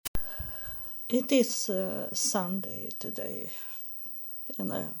It is Sunday today,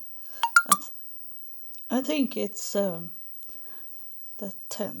 and I think it's the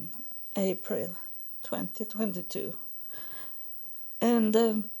 10th April 2022. And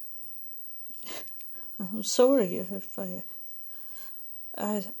I'm sorry if I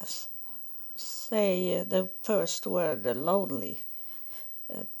say the first word lonely,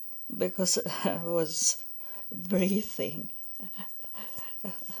 because I was breathing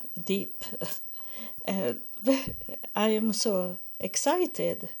deep. I am so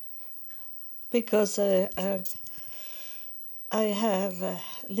excited because I have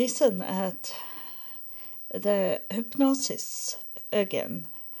listened at the hypnosis again,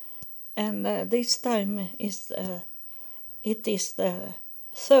 and this time it is the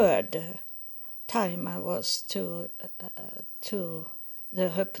third time I was to the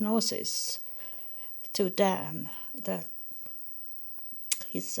hypnosis to Dan. That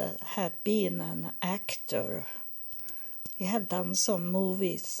he's have been an actor. He have done some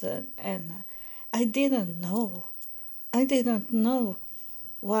movies, and I didn't know how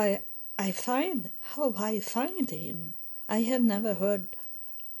I find him. I have never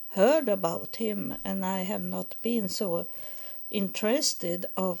heard about him, and I have not been so interested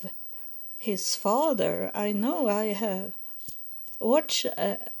of his father. I know I have watched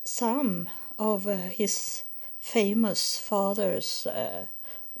some of his famous father's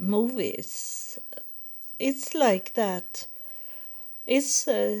movies. It's like that. It's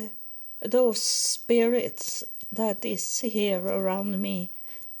those spirits that is here around me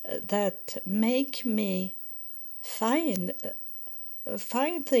that make me find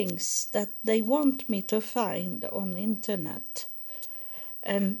things that they want me to find on the internet,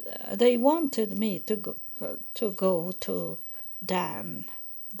 and they wanted me to go to Dan.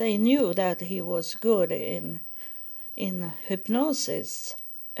 They knew that he was good in hypnosis,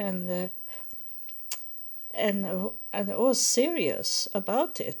 and was serious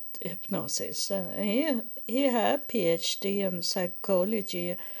about it, hypnosis. And he had PhD in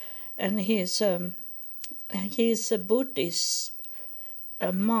psychology, and he's a Buddhist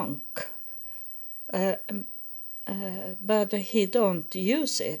monk, but he don't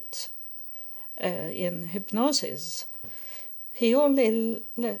use it in hypnosis. He only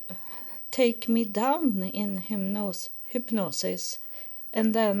take me down in hypnosis,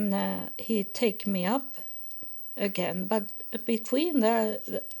 and then he take me up again. But between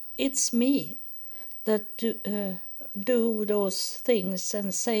that, it's me that do those things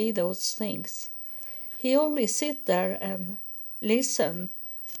and say those things. He only sit there and listen,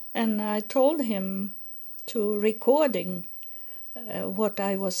 and I told him to recording what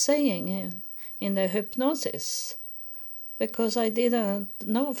I was saying in the hypnosis, because I didn't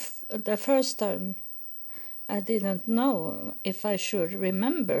know the first time. I didn't know if I should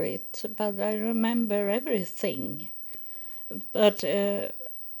remember it, but I remember everything. But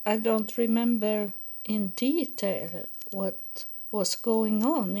I don't remember in detail what was going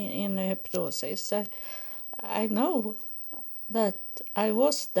on in the hypnosis. I know that I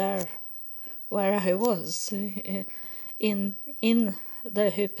was there where I was in the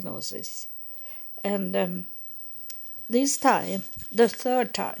hypnosis. And this time, the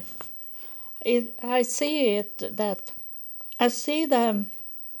third time, I see it that I see the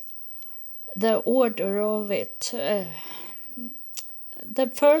order of it. The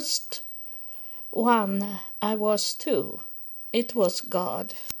first one I was to, it was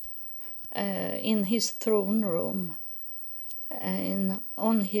God in his throne room,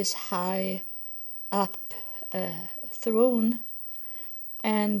 on his high up throne,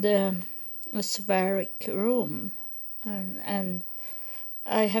 and a spheric room, and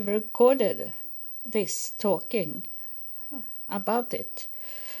I have recorded this talking about it,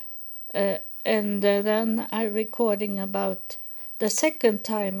 and then I recording about the second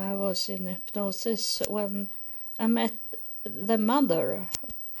time I was in hypnosis, when I met the mother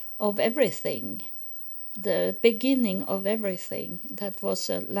of everything, the beginning of everything. That was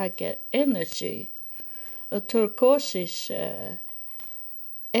like an energy, a turquoise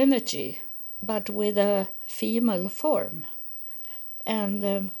energy, but with a female form.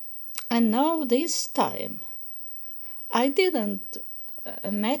 And now this time, I didn't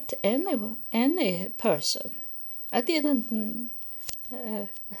met any person. I didn't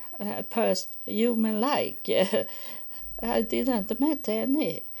human like. I didn't met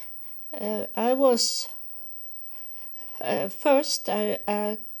any. I was first.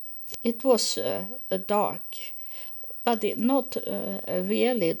 It was dark, but not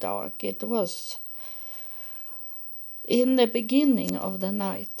really dark. It was in the beginning of the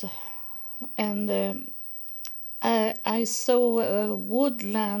night, and I saw a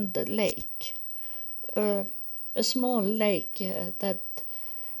woodland lake, a small lake that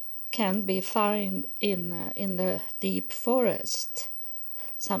can be found in the deep forest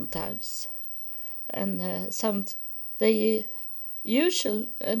sometimes, and they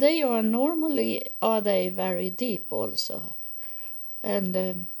are they very deep also,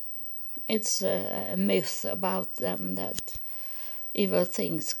 and it's a myth about them that evil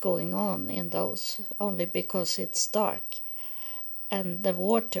things going on in those only because it's dark and the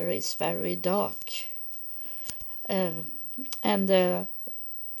water is very dark, and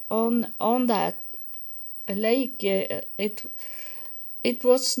on that lake it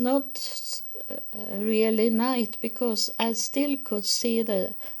was not really night because I still could see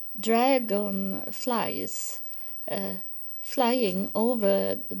the dragonflies flying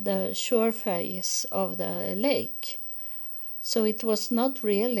over the shore face of the lake. So it was not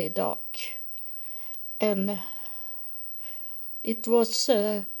really dark. And it was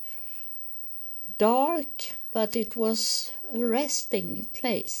dark, but it was a resting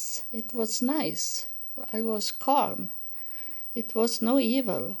place. It was nice. I was calm. It was no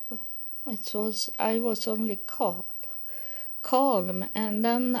evil. I was only calm, and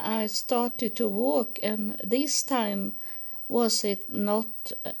then I started to walk, and this time was it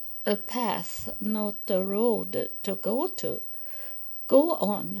not a path, not a road to go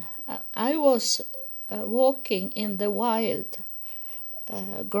on. I was walking in the wild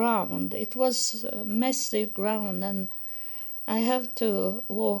ground. It was messy ground, and I have to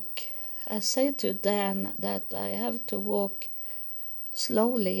walk. I say to Dan that I have to walk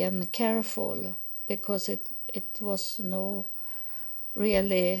slowly and careful because it was no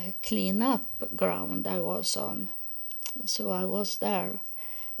really clean up ground I was on. So I was there,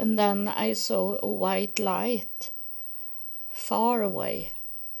 and then I saw a white light far away,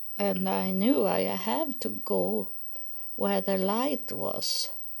 and I knew I had to go where the light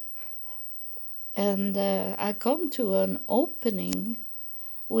was. And I come to an opening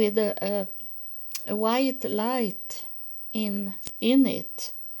with a white light in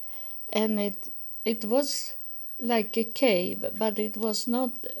it, and it was like a cave, but it was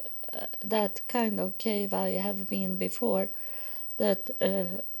not that kind of cave I have been before. That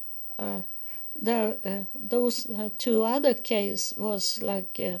those two other caves was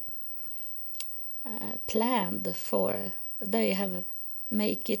like planned for. They have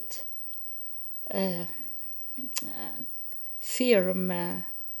make it firm.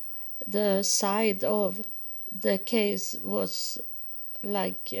 The side of the case was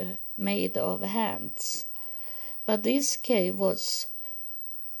like made of hands, but this cave was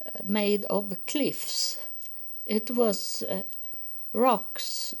made of cliffs. It was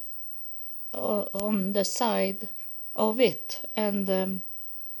rocks on the side of it, and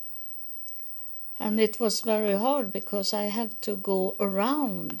it was very hard because I have to go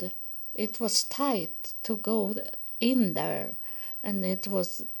around. It was tight to go in there, and it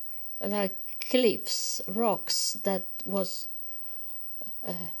was like cliffs, rocks that was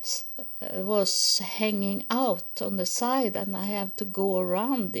hanging out on the side, and I have to go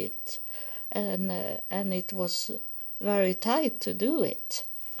around it, and it was very tight to do it,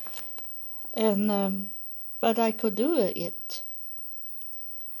 and but I could do it.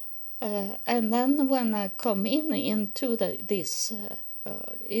 And then when I come into this,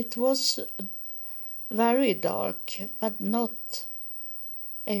 it was very dark, but not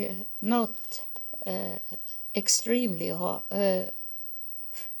extremely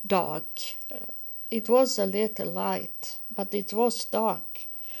dark. It was a little light, but it was dark.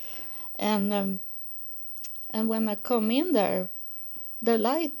 And when I come in there, the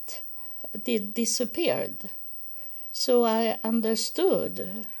light disappeared. So I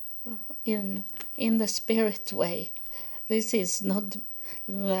understood in the spirit way. This is not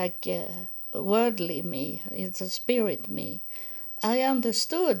like worldly me, it's a spirit me. I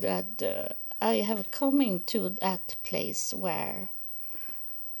understood that I have coming to that place where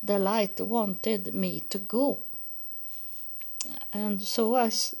the light wanted me to go. And so I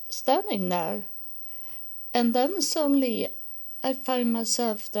was standing there, and then suddenly I find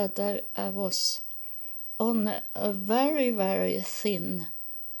myself that I was on a very, very thin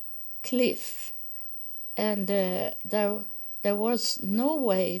cliff, and there was no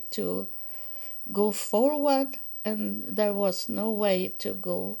way to go forward, and there was no way to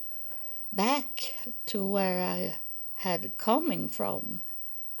go back to where I had coming from.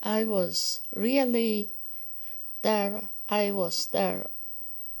 I was really there. I was there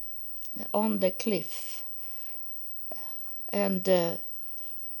on the cliff, and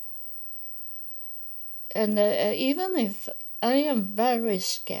even if I am very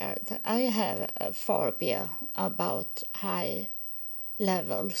scared, I have a phobia about high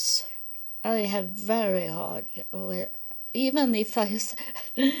levels, I have very hard with, even if it's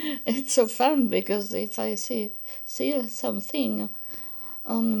so fun because if I see something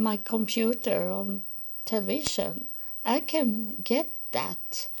on my computer, on television, I can get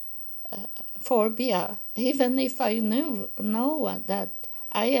that phobia, even if I know that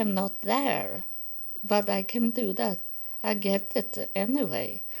I am not there, but I can do that. I get it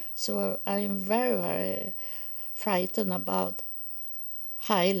anyway. So I'm very, very frightened about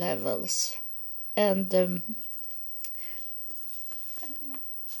high levels, and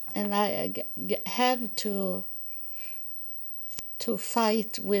I have to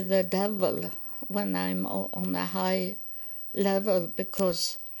fight with the devil when I'm on a high level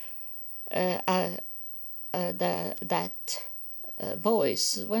because that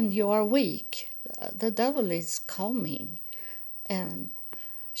voice, when you are weak, the devil is coming and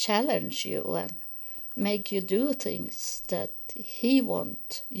challenge you and make you do things that he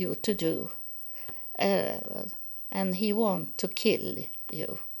want you to do, and he want to kill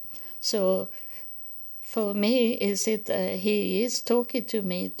you. So for me, he is talking to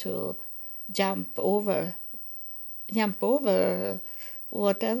me to jump over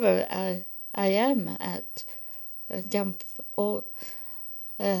whatever I am at, jump off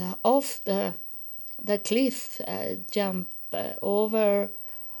the cliff, jump over.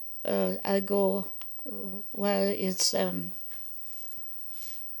 I go where it's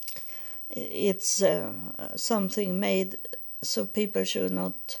something made so people should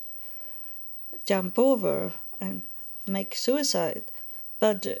not jump over and make suicide.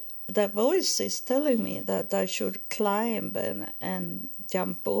 But the voice is telling me that I should climb and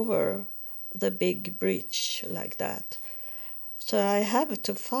jump over the big bridge like that. So I have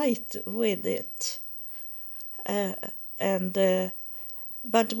to fight with it.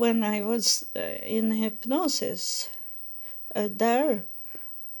 But when I was in hypnosis, there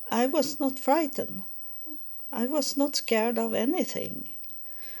I was not frightened. I was not scared of anything.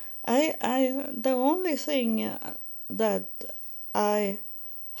 The only thing that I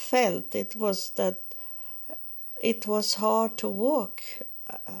felt it was that it was hard to walk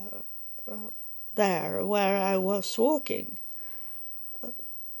there where I was walking.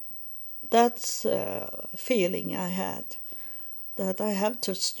 That's a feeling I had, that I have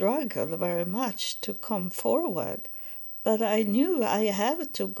to struggle very much to come forward. But I knew I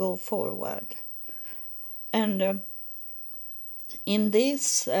have to go forward. And in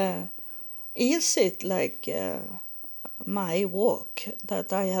this, is it like my walk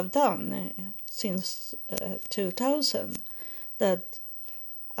that I have done since 2000, that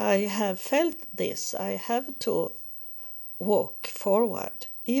I have felt this. I have to walk forward.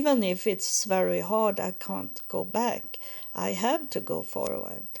 Even if it's very hard, I can't go back. I have to go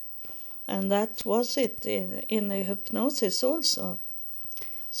forward. And that was it in the hypnosis also.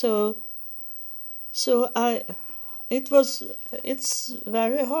 So it's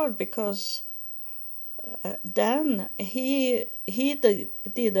very hard because then he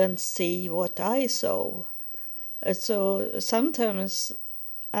didn't see what I saw. So sometimes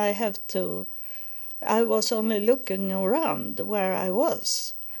I was only looking around where I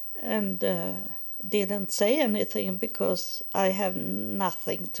was and didn't say anything because I have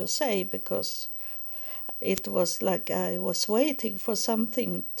nothing to say, because it was like I was waiting for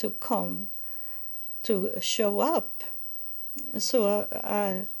something to come to show up. So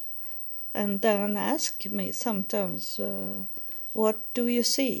and then ask me sometimes, what do you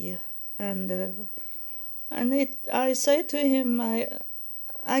see? And I say to him,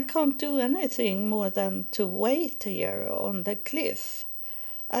 I can't do anything more than to wait here on the cliff.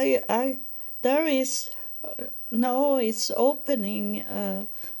 There is now it's opening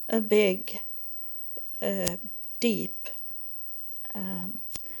a big, deep,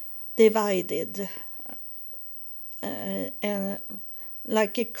 divided, and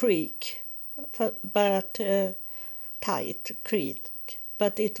like a creek, but tight creek.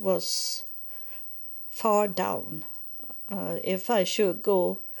 But it was far down. If I should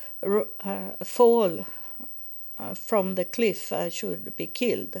fall from the cliff, I should be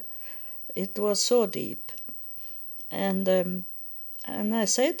killed. It was so deep. And I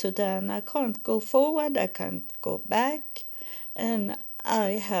said to Dan, I can't go forward, I can't go back, and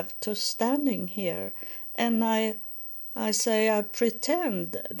I have to standing here. And I say, I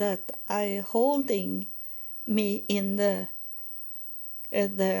pretend that I holding me in the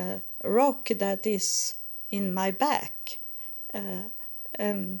rock that is in my back,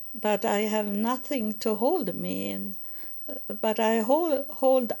 but I have nothing to hold me in. But I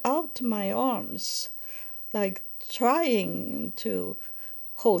hold out my arms, like trying to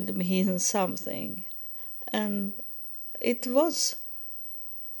hold me in something, and it was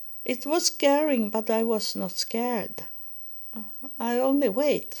it was scaring, but I was not scared. I only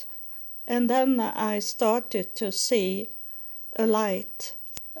wait. And then I started to see a light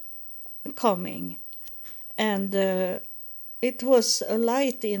coming. And it was a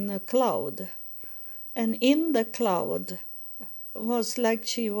light in a cloud. And in the cloud was like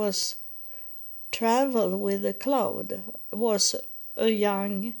she was travel with the cloud, was a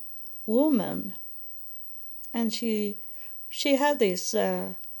young woman. And she had this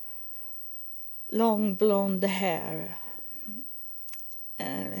long blonde hair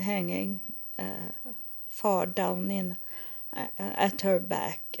hanging far down in at her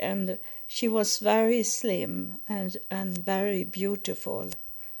back, and she was very slim and very beautiful.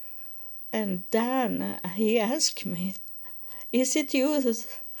 And Dan, he asked me, "Is it you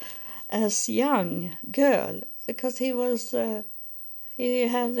as young girl?" Because he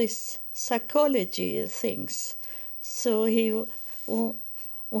had this psychology things, so he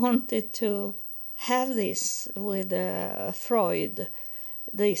wanted to have this with Freud,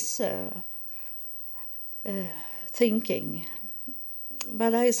 this thinking.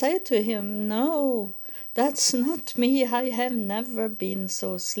 But I said to him, "No, that's not me. I have never been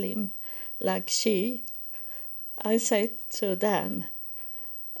so slim like she." I said to Dan,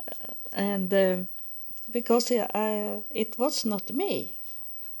 and because it was not me.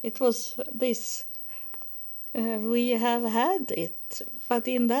 It was this. We have had it, but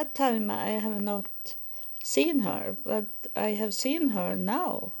in that time I have not seen her, but I have seen her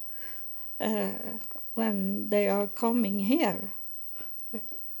now when they are coming here,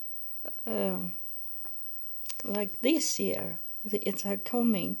 like this year. It's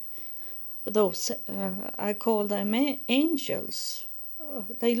coming, those, I call them angels.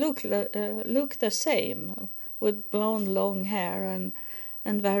 They look the same, with blonde long hair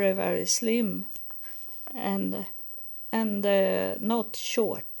and very, very slim. And not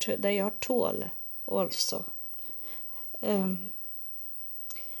short. They are tall also.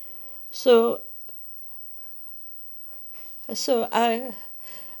 So I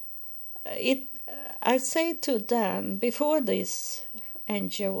say to Dan, before this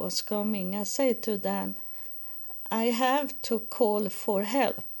angel was coming, I said to Dan, I have to call for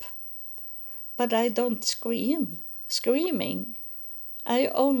help, but I don't screaming. I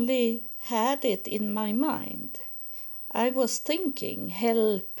only had it in my mind. I was thinking,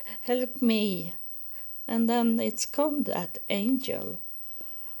 help me. And then it's come that angel.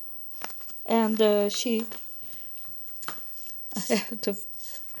 And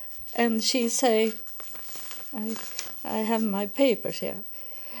she say, I have my papers here.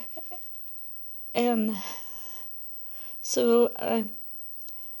 And so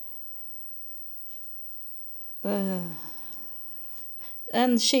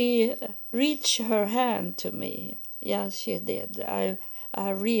and she reached her hand to me. Yes, she did. I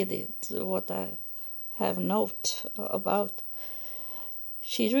read it, what I have note about.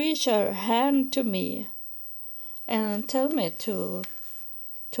 She reached her hand to me and told me to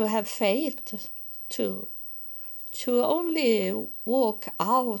have faith, to only walk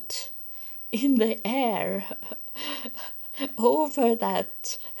out in the air over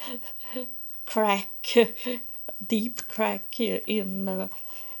that crack, deep crack in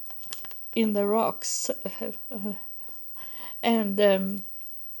the rocks. And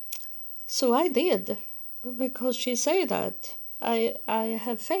so I did, because she said that. I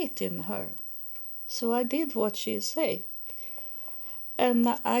have faith in her. So I did what she said. And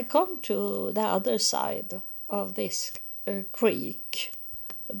I come to the other side of this creek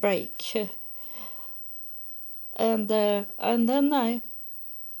break. And then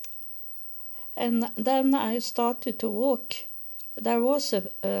I started to walk. There was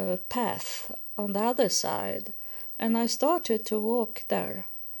a path on the other side, and I started to walk there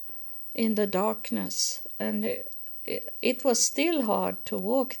in the darkness. And it was still hard to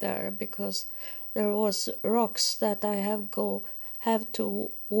walk there, because there was rocks that I have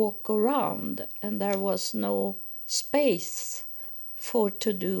to walk around, and there was no space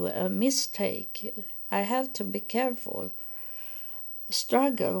to do a mistake. I have to be careful,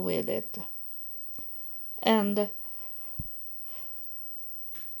 struggle with it. And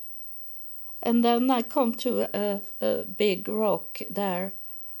then I come to a big rock there,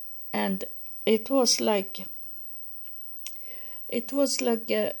 and it was like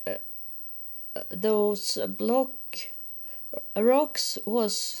those rocks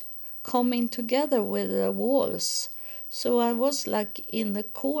was coming together with the walls. So I was like in the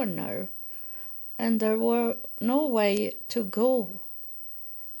corner, and there were no way to go.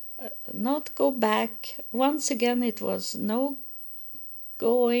 Not go back. Once again, it was no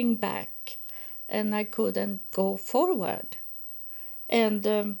going back, and I couldn't go forward.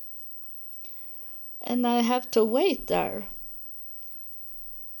 And and I have to wait there.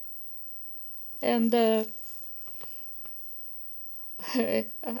 And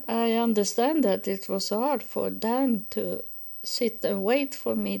I understand that it was hard for Dan to sit and wait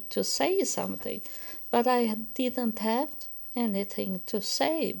for me to say something, but I didn't have anything to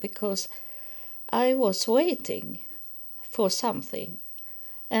say because I was waiting for something.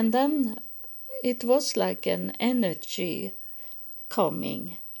 And then it was like an energy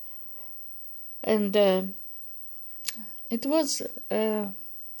coming. And it was, I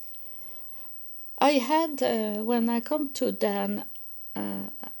had, when I come to Dan,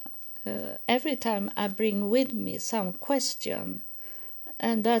 every time I bring with me some question,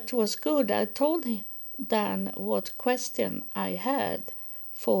 and that was good. I told Dan what question I had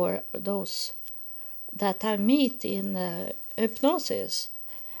for those that I meet in hypnosis,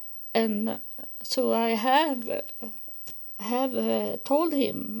 and so I have told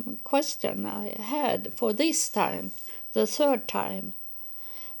him question I had for this time, the third time,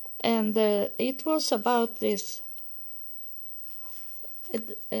 and it was about this.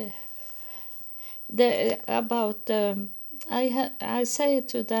 I say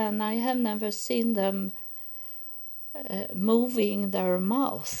to Dan, I have never seen them moving their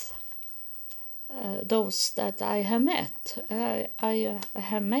mouth. Those that I have met, I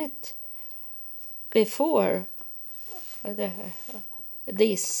have met before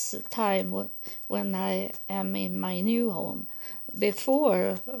this time when I am in my new home.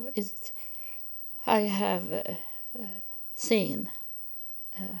 Before I have seen.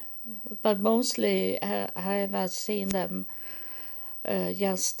 But mostly I have seen them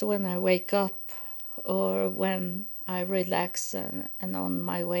just when I wake up or when I relax and on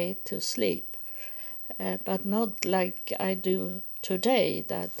my way to sleep. But not like I do today,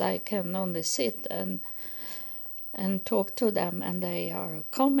 that I can only sit and talk to them and they are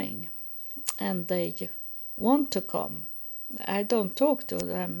coming and they want to come. I don't talk to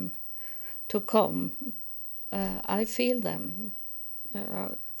them to come. I feel them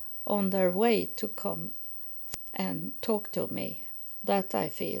on their way to come and talk to me. That I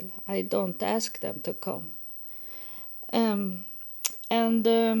feel. I don't ask them to come.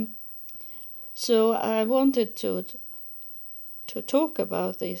 So I wanted to talk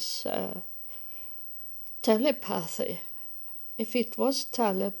about this telepathy. If it was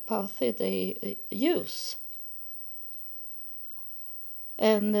telepathy they use.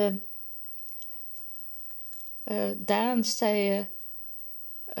 And Dan say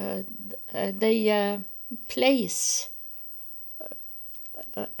they place,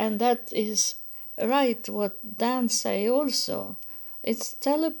 and that is right what Dan say also. It's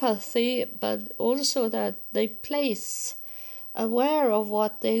telepathy, but also that they place aware of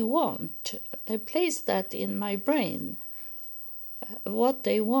what they want. They place that in my brain, what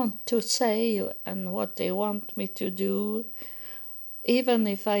they want to say and what they want me to do, even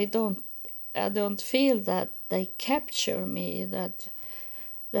if I don't feel that they capture me,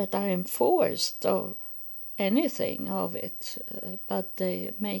 that I am forced of anything of it, but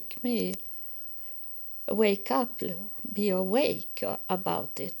they make me wake up, be awake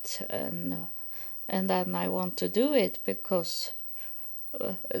about it, and then I want to do it because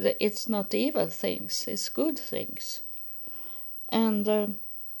it's not evil things, it's good things. And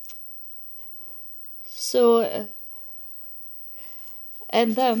so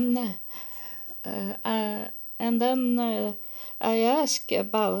and then I ask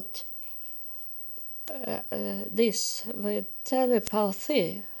about this with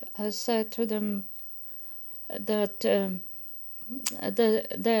telepathy. I said to them that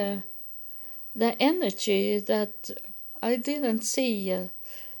the energy that I didn't see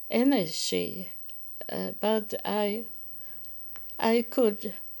energy, but I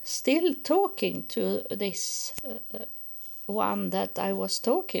could still talking to this one that I was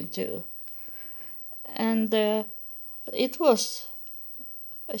talking to, and it was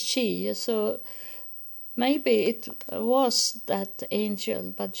she, so maybe it was that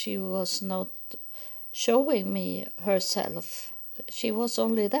angel, but she was not showing me herself. She was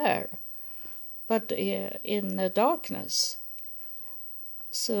only there, but in the darkness,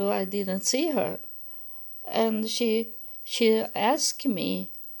 so I didn't see her. And she asked me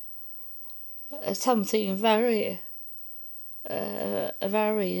something very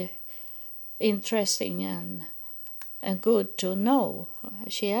very interesting and good to know.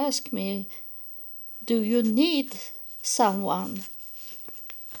 She asked me, do you need someone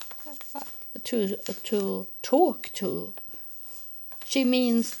to talk to? She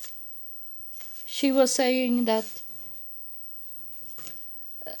was saying that,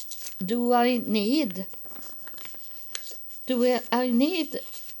 do I need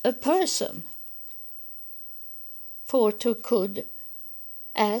a person for to could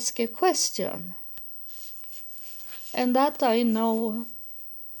ask a question. And that I know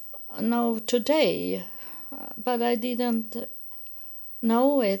today, but I didn't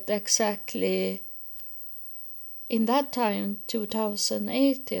know it exactly in that time,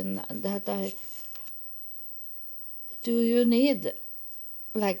 2018, that do you need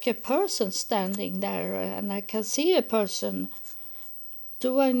like a person standing there and I can see a person?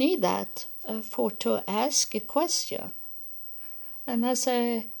 Do I need that for to ask a question? And I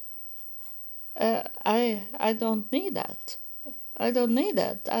say, I don't need that. I don't need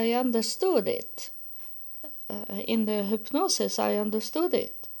that. I understood it. In the hypnosis, I understood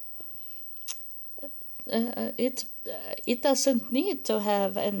it. It doesn't need to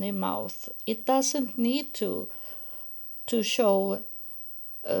have any mouth. It doesn't need to show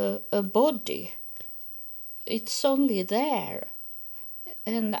a body. It's only there.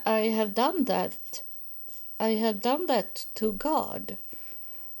 And I have done that. I have done that to God.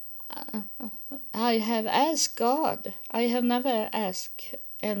 I have asked God. I have never asked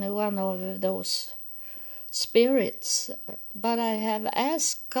any one of those spirits, but I have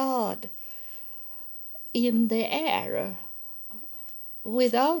asked God in the air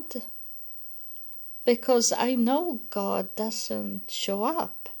without, because I know God doesn't show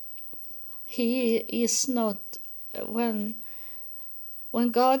up. He is not, when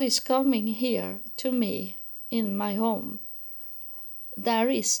God is coming here to me in my home, there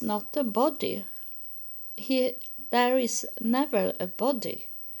is not a body. There is never a body.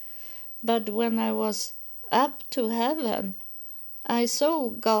 But when I was up to heaven, I saw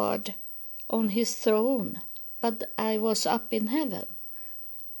God on his throne, but I was up in heaven.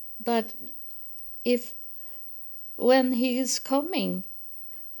 But when he is coming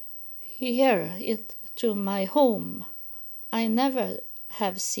here to my home, I never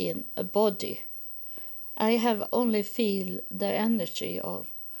have seen a body. I have only feel the energy of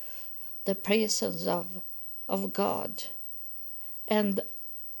the presence of God. And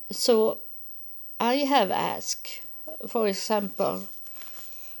so I have asked, for example,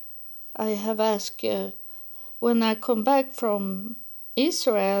 I have asked when I come back from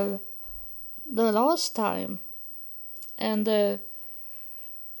Israel the last time, and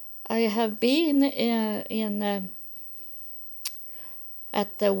I have been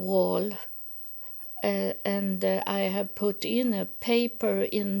at the wall, and I have put in a paper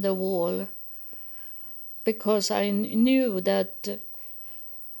in the wall because I knew that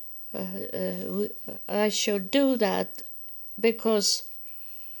I should do that, because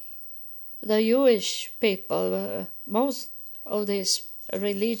the Jewish people, most of these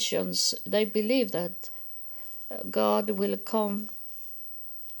religions, they believe that God will come,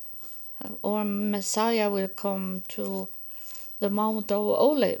 or Messiah will come to the Mount of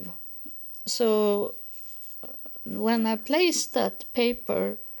Olive. So when I placed that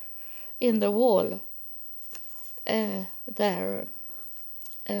paper in the wall there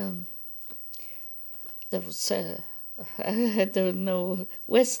was I don't know,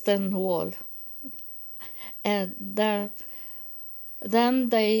 western wall, and then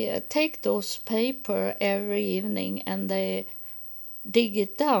they take those paper every evening and they dig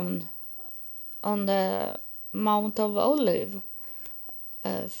it down on the Mount of Olive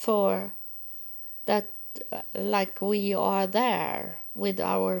for that, like we are there with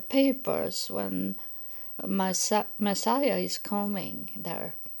our papers when Messiah is coming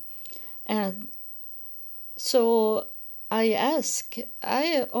there. And so I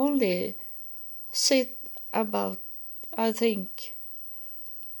only sit about, I think,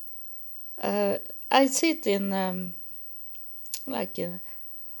 I sit in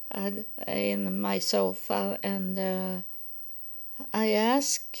in my sofa, and I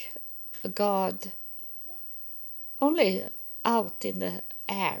ask God only out in the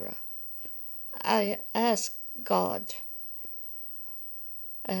air. I ask God.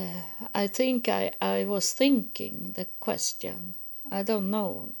 I think I was thinking the question. I don't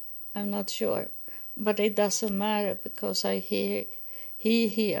know. I'm not sure. But it doesn't matter because He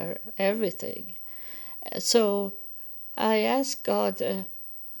hear everything. So I asked God,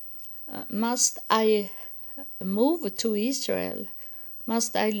 must I move to Israel?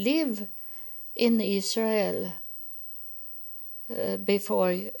 Must I live in Israel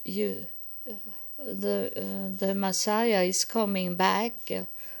before the Messiah is coming back,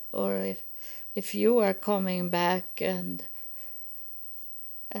 or if you are coming back? And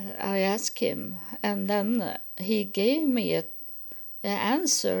I asked him, and then he gave me an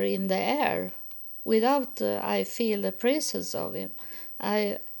answer in the air without I feel the presence of him.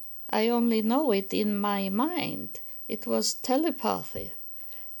 I only know it in my mind. It was telepathy.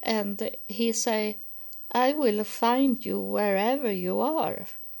 And he say, I will find you wherever you are.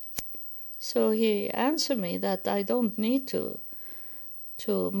 So he answered me that I don't need to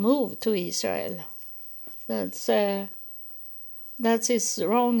move to Israel. That's his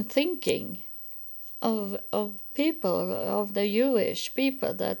wrong thinking of people, of the Jewish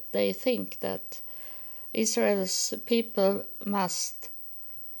people, that they think that Israel's people must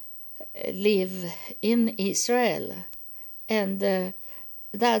live in Israel, and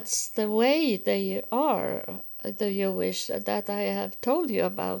that's the way they are, the Jewish that I have told you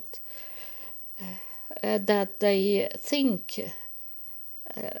about, that they think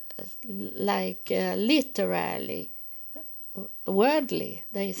literally, worldly,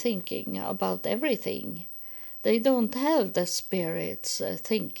 they thinking about everything. They don't have the Spirit's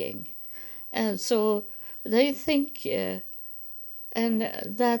thinking. And so they think, and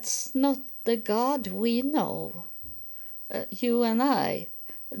that's not the God we know. You and I,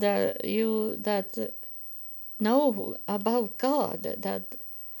 you that know about God, that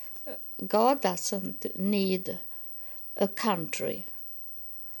God doesn't need a country.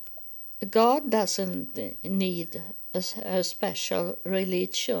 God doesn't need a special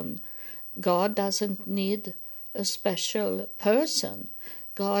religion. God doesn't need a special person.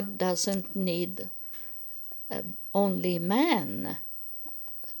 God doesn't need only man.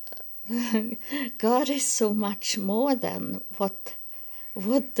 God is so much more than what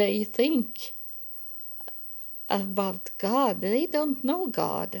they think about God. They don't know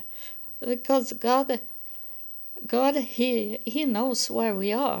God, because God he knows where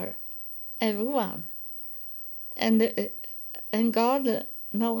we are, everyone, and God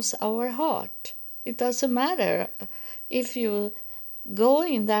knows our heart. It doesn't matter if you go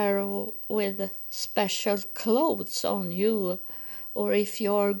in there with special clothes on you, or if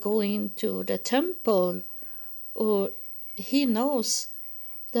you're going to the temple, or he knows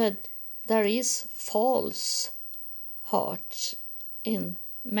that there is false hearts in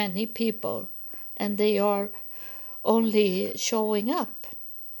many people, and they are only showing up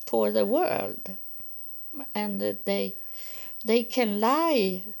for the world, and they can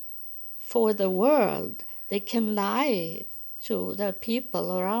lie for the world. They can lie to the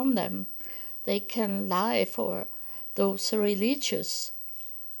people around them. They can lie for those religious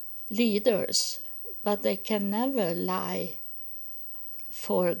leaders, but they can never lie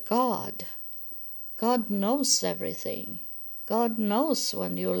for God. God knows everything. God knows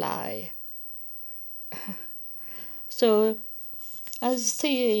when you lie. So I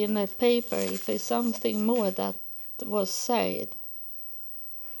see in the paper if there's something more that was said.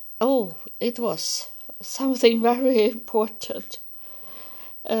 Oh, it was something very important.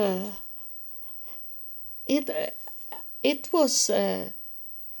 It was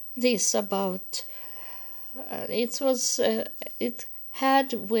this about it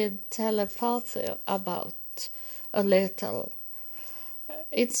had with telepathy about a little.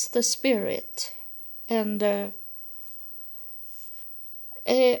 It's the spirit, and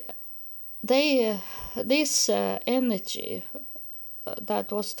this energy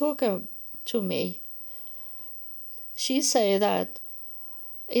that was talking to me, she said that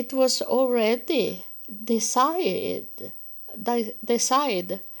it was already decided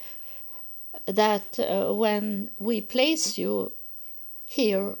that when we place you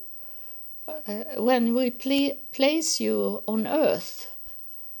here, when we place you on earth,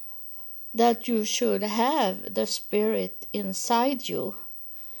 that you should have the spirit inside you.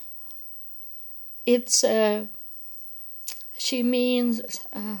 It's she means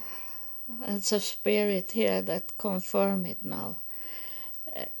it's a spirit here that confirm it now.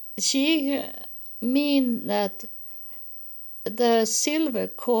 She mean that the silver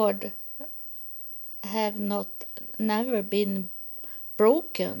cord have never been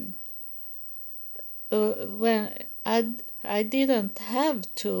broken. When I didn't have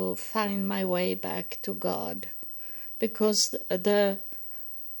to find my way back to God, because the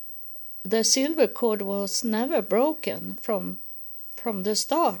silver cord was never broken from the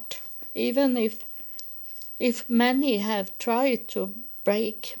start. Even if many have tried to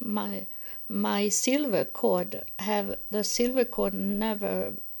break my silver cord, have the silver cord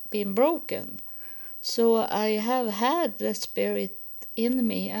never been broken. So I have had the spirit in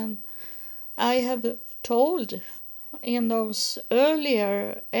me, and I have told in those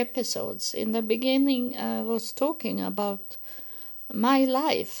earlier episodes, in the beginning I was talking about my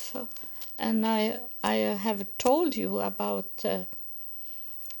life, and I have told you about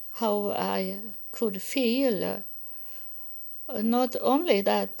how I could feel not only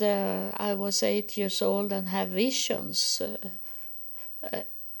that I was 8 years old and have visions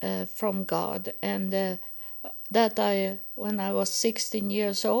from God, and that when I was 16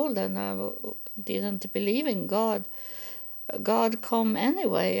 years old and didn't believe in God, God come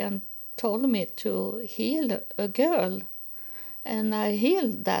anyway and told me to heal a girl, and I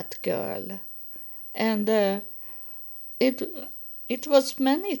healed that girl. And it it was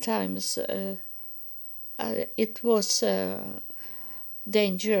many times. It was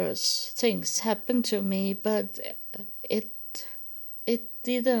dangerous things happened to me, but it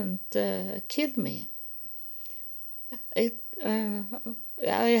didn't kill me. It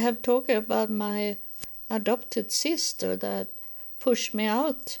I have talked about my adopted sister that pushed me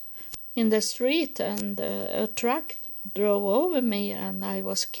out in the street, and a truck drove over me, and I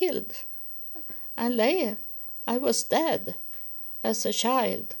was killed. I was dead as a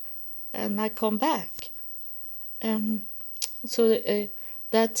child, and I come back. And so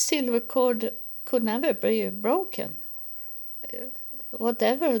that silver cord could never be broken.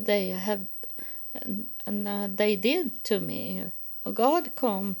 Whatever they have and they did to me, God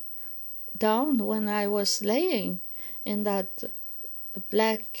come down when I was laying in that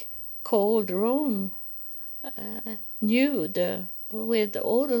black, cold room, nude, with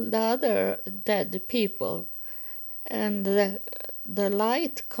all the other dead people, and the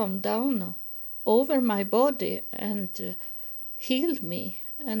light come down over my body and healed me,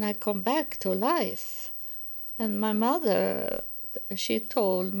 and I come back to life. And my mother, she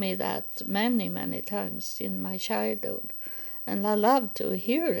told me that many, many times in my childhood, and I love to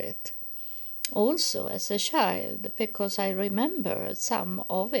hear it also as a child, because I remember some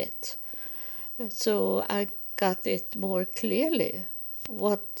of it. So I got it more clearly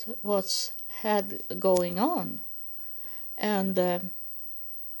what was had going on, and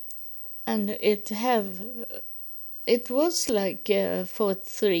it was like for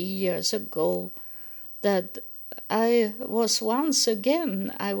 3 years ago that I was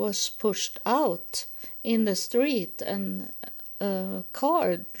pushed out in the street, and a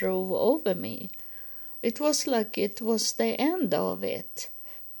car drove over me. It was like it was the end of it.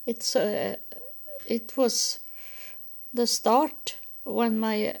 It was the start when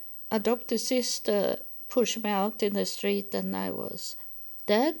my adopted sister pushed me out in the street and I was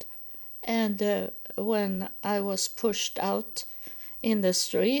dead, and when I was pushed out in the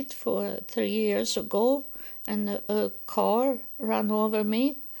street for 3 years ago, and a car ran over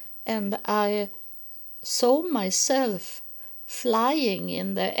me, and I saw myself flying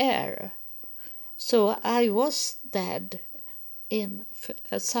in the air. So I was dead in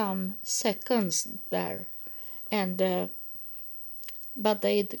some seconds there, and but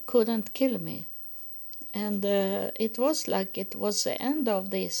they couldn't kill me. And it was like it was the end of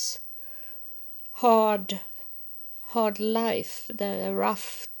this hard life, the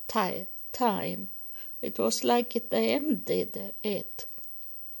rough time. It was like they ended it.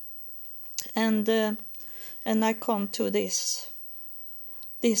 And I come to this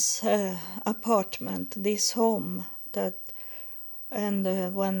apartment, this home, and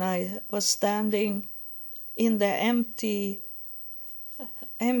when I was standing in the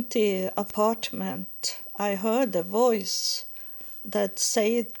empty apartment, I heard a voice that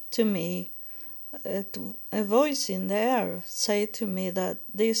said to me, a voice in the air said to me that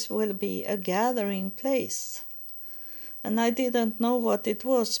this will be a gathering place. And I didn't know what it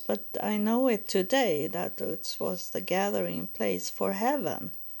was, but I know it today, that it was the gathering place for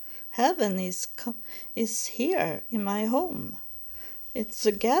heaven. Heaven is here in my home. It's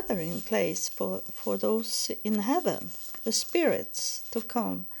a gathering place for those in heaven, the spirits, to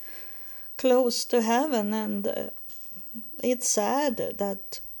come close to heaven. And it's sad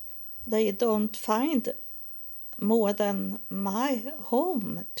that they don't find more than my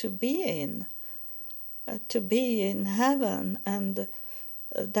home to be in heaven, and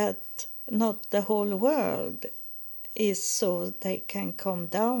that not the whole world is so they can come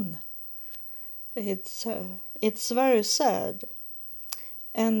down. It's very sad.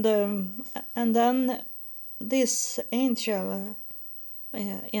 And then this angel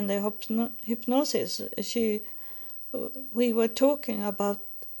in the hypnosis, we were talking about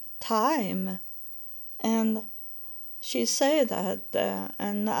time, and she said that,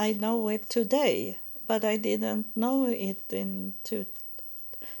 and I know it today, but I didn't know it in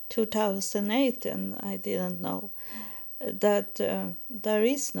 2008, and I didn't know that there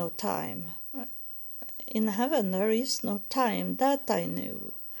is no time. In heaven there is no time, that I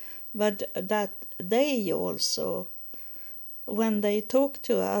knew. But that they also, when they talk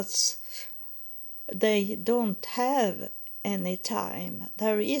to us, they don't have any time.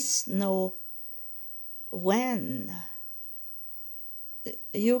 There is no when.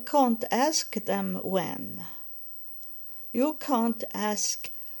 You can't ask them when. You can't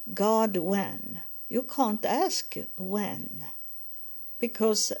ask God when. You can't ask when.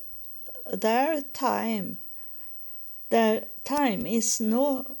 Because their time is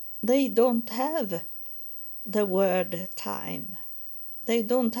no, they don't have the word time. They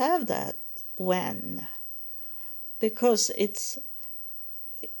don't have that when, because it's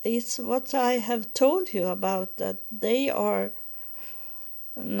what I have told you about, that they are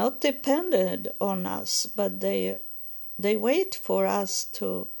not dependent on us, but they wait for us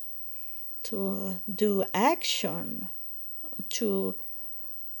to do action, to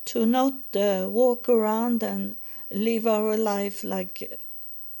not walk around and live our life like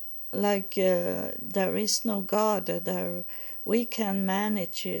there is no God, there we can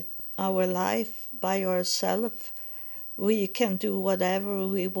manage it, our life by ourselves. We can do whatever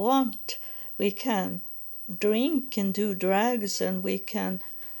we want. We can drink and do drugs, and we can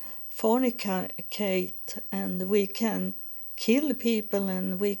fornicate, and we can kill people,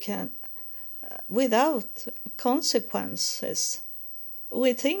 and we can without consequences.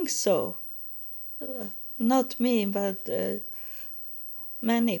 We think so. Not me, but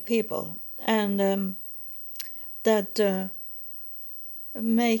many people. And that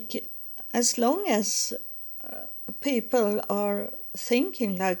make, as long as people are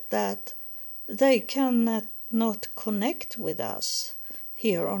thinking like that, they cannot not connect with us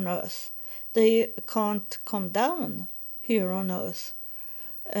here on earth. They can't come down here on earth.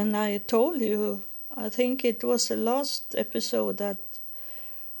 And I told you, I think it was the last episode, that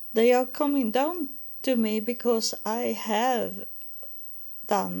they are coming down to me because I have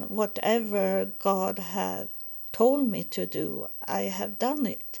done whatever God have told me to do. I have done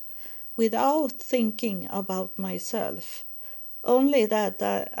it without thinking about myself. Only that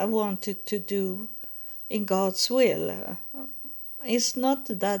I wanted to do in God's will. It's not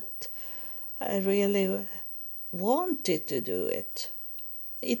that I really wanted to do it.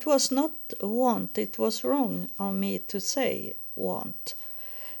 It was not want, it was wrong on me to say want,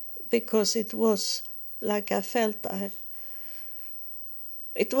 because it was like I felt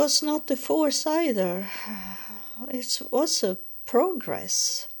it was not a force either. It was a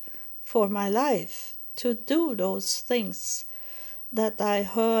progress for my life to do those things that I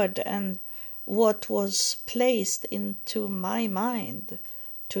heard and what was placed into my mind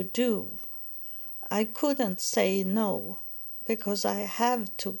to do. I couldn't say no, because I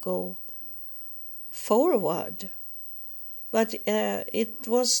have to go forward. But it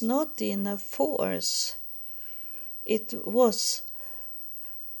was not in a force. It was...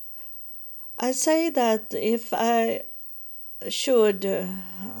 I say that if I should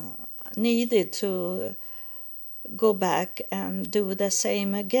needed to go back and do the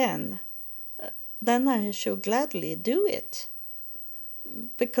same again, then I should gladly do it,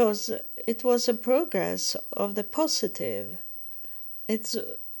 because it was a progress of the positive.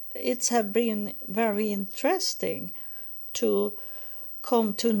 It's have been very interesting to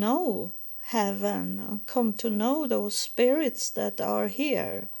come to know heaven, come to know those spirits that are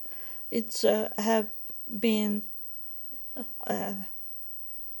here. It's have been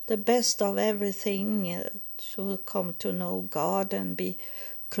the best of everything, to come to know God and be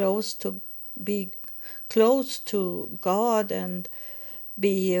close to God and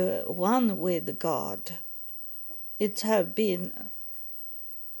be one with God. It have been...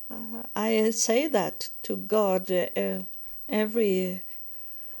 I say that to God every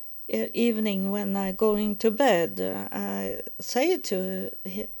evening when I'm going to bed. I say to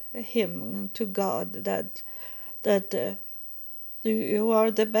Him, to God, that you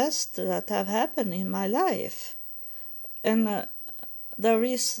are the best that have happened in my life, and there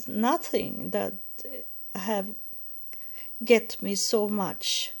is nothing that have get me so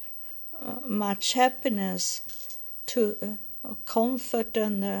much happiness, to comfort,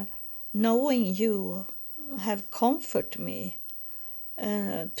 and knowing you have comforted me.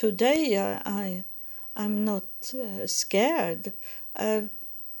 Today I'm not scared.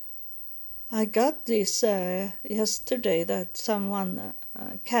 I got this yesterday, that someone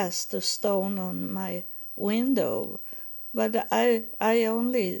cast a stone on my window, but I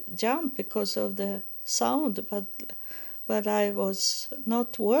only jumped because of the sound, but I was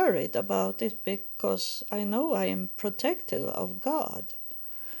not worried about it, because I know I am protected of God.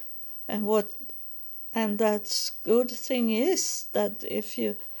 And that's good thing is that if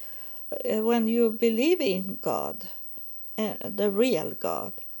you when you believe in God, the real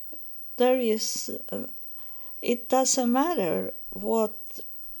God, there is it doesn't matter what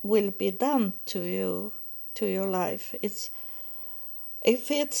will be done to you, to your life.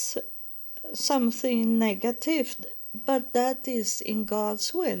 If it's something negative, but that is in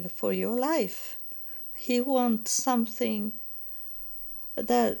God's will for your life. He wants something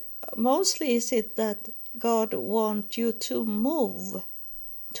that... Mostly is it that God wants you to move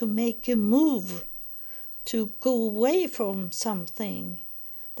to make you move, to go away from something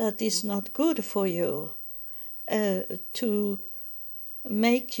that is not good for you, to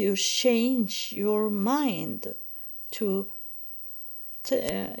make you change your mind, to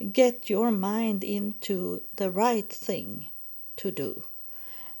get your mind into the right thing to do.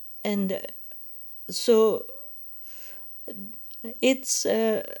 And so it's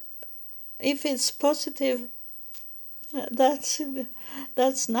if it's positive,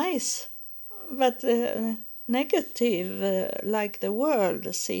 that's nice, but negative, like the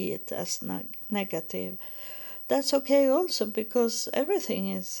world see it as negative, that's okay also, because everything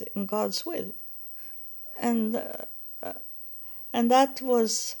is in God's will. And that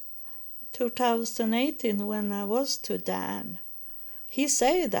was 2018 when I was to Dan. He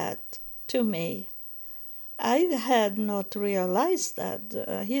said that to me. I had not realized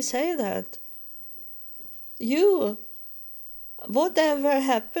that. He said that whatever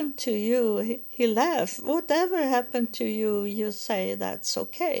happened to you, he laughed, whatever happened to you, you say that's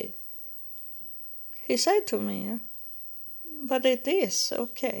okay. He said to me, but it is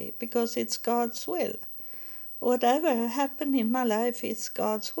okay, because it's God's will. Whatever happened in my life is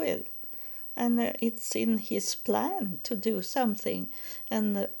God's will. And it's in his plan to do something.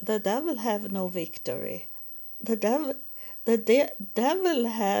 And the devil have no victory. The devil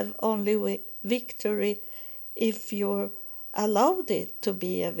have only victory if you're allowed it to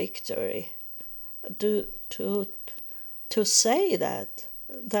be a victory. To say that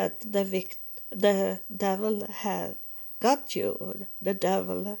the devil have got you, the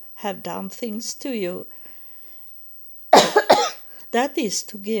devil have done things to you, that is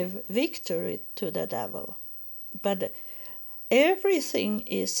to give victory to the devil. But everything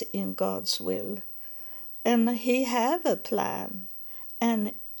is in God's will, and he have a plan,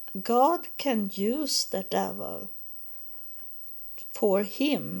 and God can use the devil for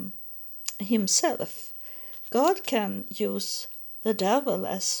himself. God can use the devil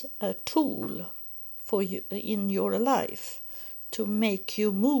as a tool for you in your life, to make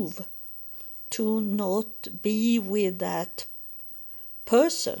you move, to not be with that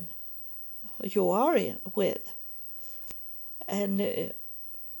person you are with. And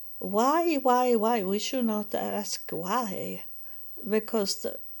why? We should not ask why, because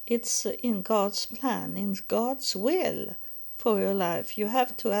it's in God's plan, in God's will for your life. You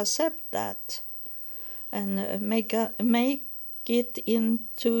have to accept that and make it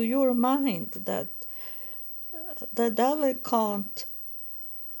into your mind that the devil can't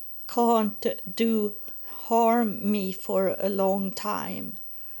do harm me for a long time.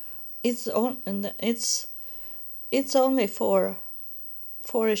 It's only for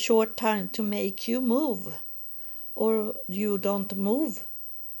a short time, to make you move, or you don't move,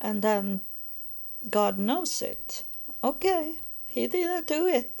 and then God knows it. Okay, he didn't do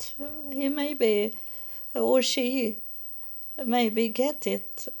it. He maybe, or she maybe get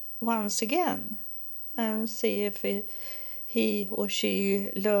it once again, and see if he or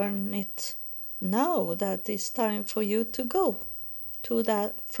she learn it now that it's time for you to go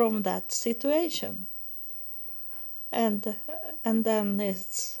from that situation. And then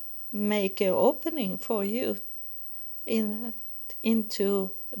it's make an opening for you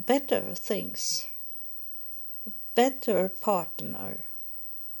into better things, better partner,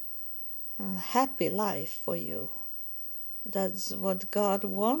 a happy life for you. That's what God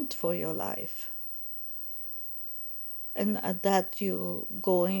wants for your life. And that you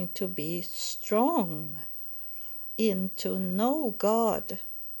going to be strong into know God.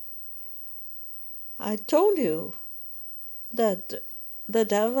 I told you that the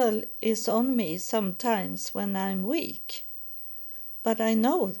devil is on me sometimes when I'm weak, but I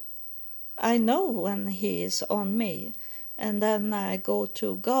know when he is on me, and then I go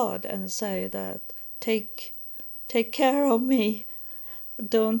to God and say that take care of me,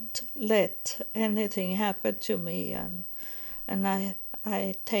 don't let anything happen to me, and I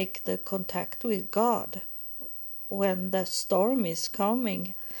take the contact with God. When the storm is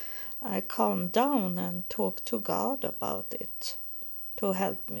coming, I calm down and talk to God about it to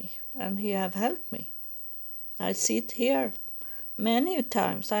help me, and he have helped me. I sit here many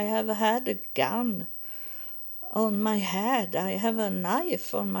times. I have had a gun on my head. I have a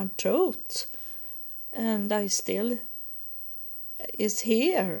knife on my throat, and I still is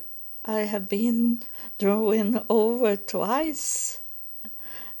here. I have been thrown over twice,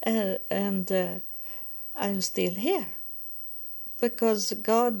 and I'm still here, because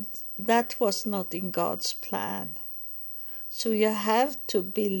God, that was not in God's plan. So you have to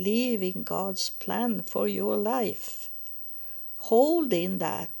believe in God's plan for your life. Hold in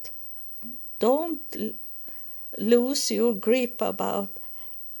that. Don't lose your grip about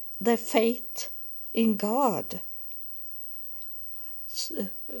the faith in God.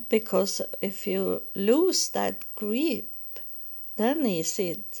 Because if you lose that grip, then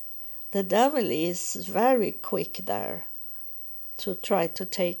the devil is very quick there to try to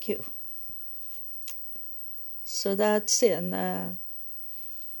take you. So that's an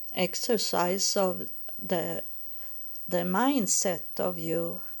exercise of the mindset of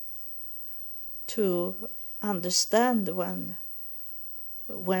you to understand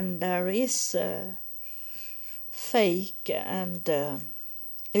when there is fake and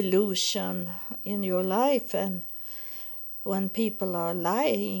illusion in your life, and when people are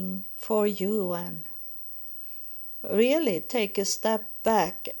lying for you, and really take a step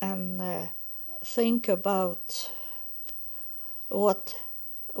back and think about what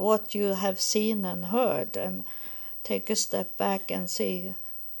you have seen and heard, and take a step back and see,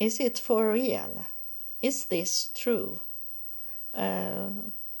 is it for real? Is this true?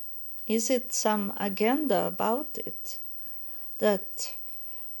 Is it some agenda about it?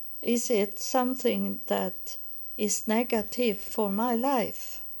 Is it something that is negative for my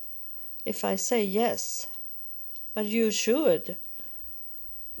life? If I say yes, but you should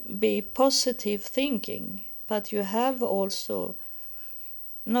be positive thinking, but you have also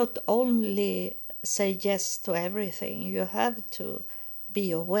not only say yes to everything, you have to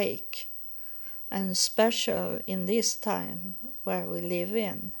be awake, and special in this time where we live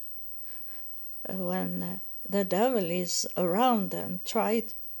in, when the devil is around and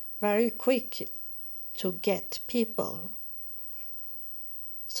tried very quick to get people.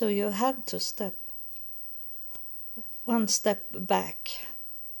 So you have to step one step back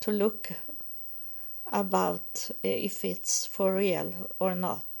to look about if it's for real or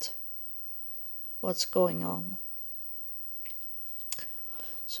not, what's going on.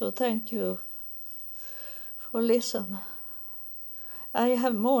 So thank you for listening. I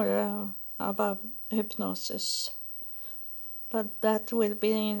have more about hypnosis, but that will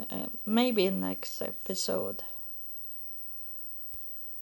be maybe next episode.